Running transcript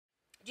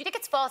you think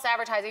it's false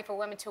advertising for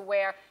women to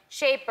wear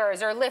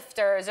shapers or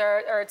lifters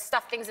or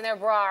stuff things in their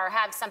bra or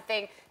have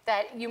something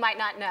that you might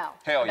not know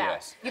Hell about?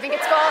 yes. You think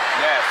it's false?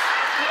 Yes.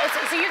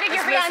 So you think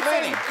your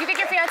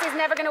fiance is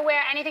never going to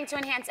wear anything to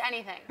enhance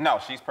anything? No,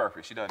 she's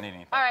perfect. She doesn't need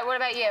anything. All right, what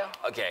about you?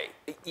 Okay,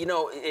 you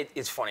know,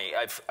 it's funny.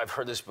 I've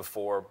heard this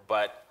before,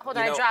 but hold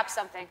on, I dropped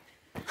something.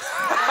 Wow.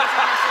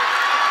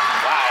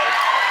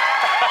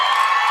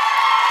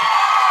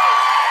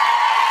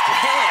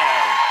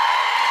 Damn.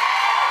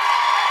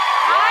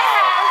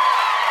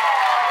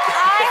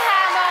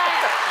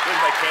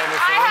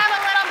 I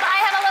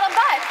have a little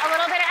butt, a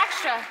little bit of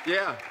extra.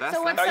 Yeah, that's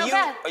so what's so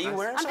bad? Are you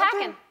wearing I'm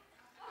something? packing.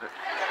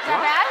 Is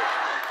that bad?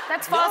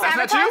 That's false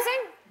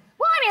advertising?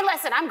 Well, I mean,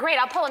 listen, I'm great.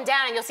 I'll pull him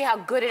down and you'll see how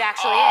good it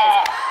actually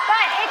is.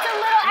 But it's a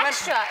little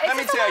extra. Let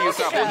me tell you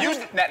something.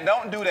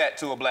 Don't do that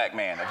to a black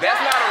man. If that's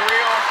not a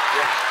real,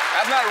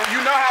 you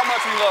know how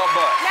much we love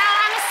butts. No,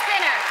 I'm a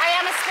spinner. I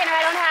am a spinner.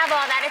 I don't have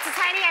all that. It's a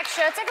tiny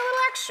extra. It's like a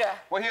little extra.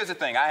 Well, here's the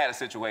thing. I had a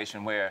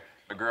situation where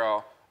the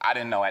girl, I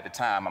didn't know at the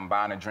time, I'm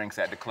buying her drinks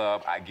at the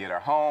club. I get her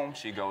home.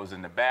 She goes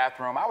in the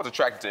bathroom. I was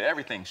attracted to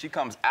everything. She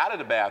comes out of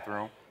the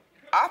bathroom.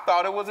 I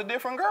thought it was a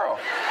different girl.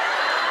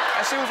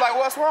 And she was like,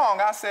 what's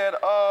wrong? I said,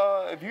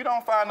 if you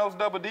don't find those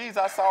double D's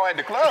I saw at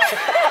the club,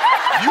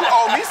 you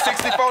owe me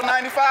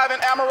 $64.95 in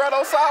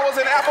amaretto sours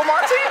and apple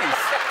martinis.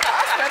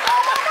 I spent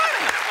all my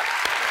money.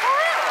 For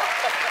real.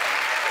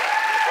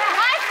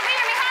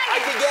 I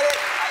can get it.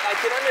 I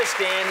can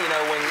understand, you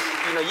know, when,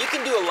 you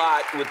can do a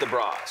lot with the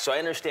bra. So I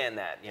understand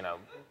that,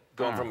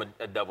 going from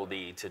a double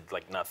D to,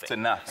 like, nothing. To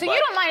nothing. So you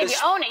don't mind if you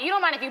own it. You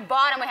don't mind if you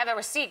bought them and have a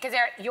receipt because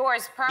they're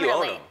yours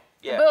permanently. You own them.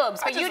 Yeah. Boobs,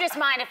 but you just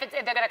mind if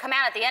they're going to come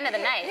out at the end of the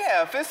night.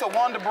 Yeah, if it's a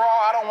wonder bra,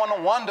 I don't want to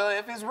wonder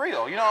if it's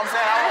real. You know what I'm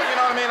saying? You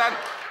know what I mean?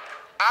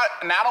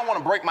 Now I don't want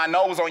to break my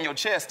nose on your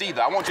chest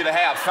either. I want you to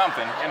have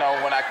something. When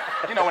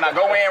I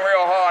go in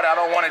real hard, I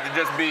don't want it to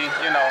just be,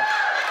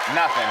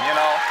 nothing.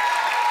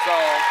 So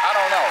I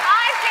don't know.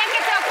 I think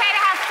it's okay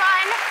to have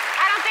fun.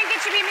 I don't think it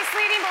should be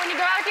misleading, but when you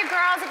go out with your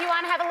girls, if you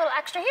want to have a little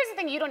extra, here's the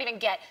thing you don't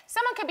even get.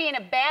 Someone could be in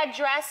a bad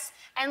dress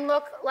and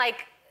look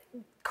like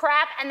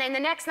crap, and then the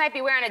next night be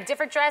wearing a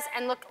different dress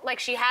and look like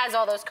she has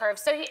all those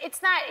curves. So it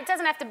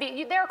doesn't have to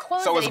be, there are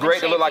clothes So that it's even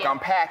great to shape look like you.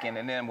 I'm packing,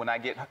 and then when I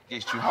get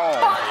you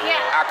home, Yeah.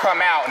 I come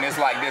out and it's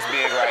like this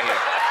big right here.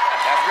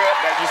 That's good?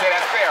 You say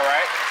that's fair,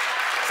 right?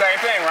 Same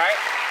thing, right?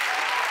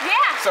 Yeah.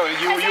 So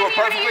you would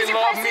perfectly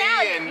love me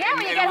and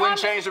it wouldn't home,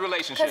 change the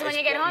relationship. Because when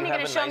you get home, you're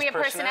going to show me your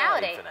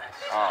personality.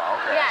 Oh,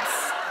 okay.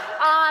 Yes.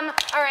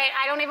 All right,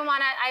 I don't even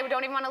want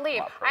to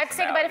leave. I have to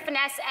say goodbye to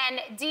Finesse,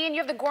 and Dean, you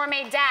have the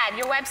Gourmet Dad,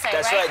 your website,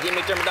 That's right? right,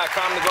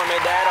 DeanMcDermott.com, the Gourmet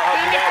Dad. I'll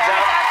help you guys out.